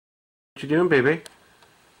What you doing, baby?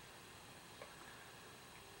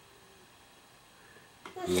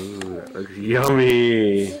 Ooh, that looks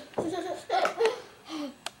yummy.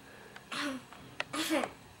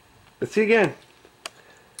 Let's see again.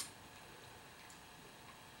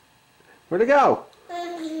 Where'd it go?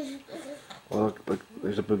 Oh, look,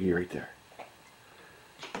 there's a boogie right there.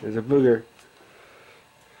 There's a booger.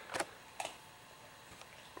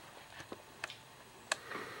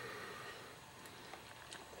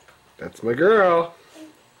 That's my girl.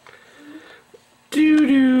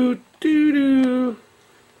 Doo-doo, doo-doo.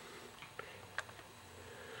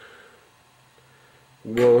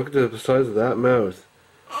 Whoa, look at the size of that mouth.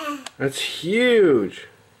 That's huge.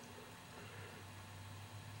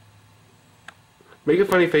 Make a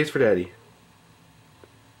funny face for Daddy.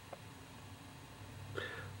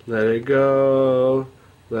 Let it go.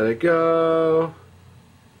 Let it go.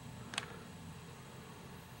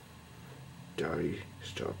 Daddy,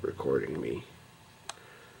 stop recording me.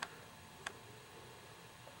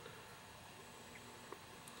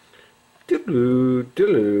 Doodaloo,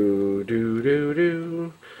 doodaloo, doo doo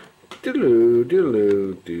doo. Doodaloo,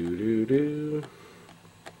 doodaloo, doo doo doo.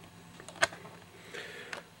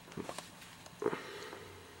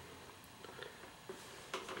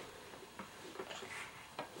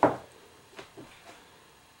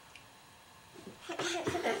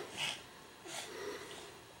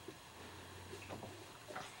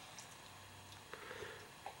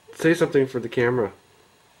 Say something for the camera.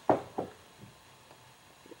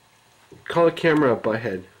 Call the camera a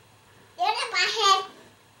butthead. You're a butthead.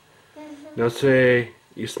 Now say,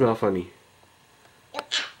 you smell funny.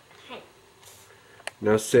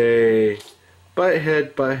 Now say,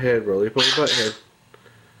 butthead, butthead, roly-poly butthead.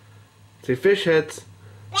 Say fish heads.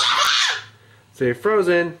 Say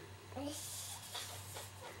frozen.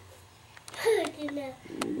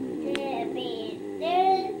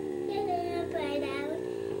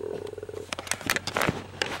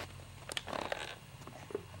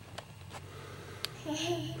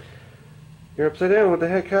 You're upside down. What the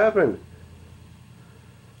heck happened?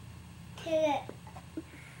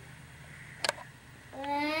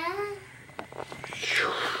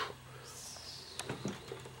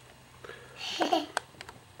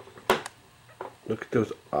 Look at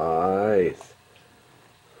those eyes.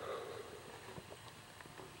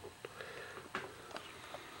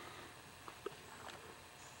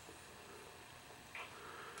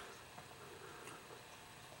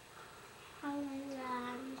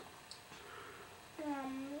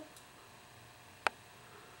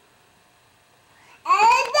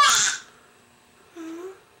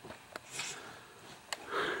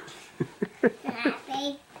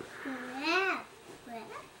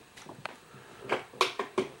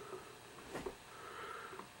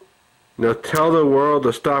 Now tell the world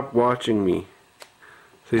to stop watching me.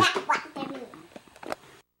 See?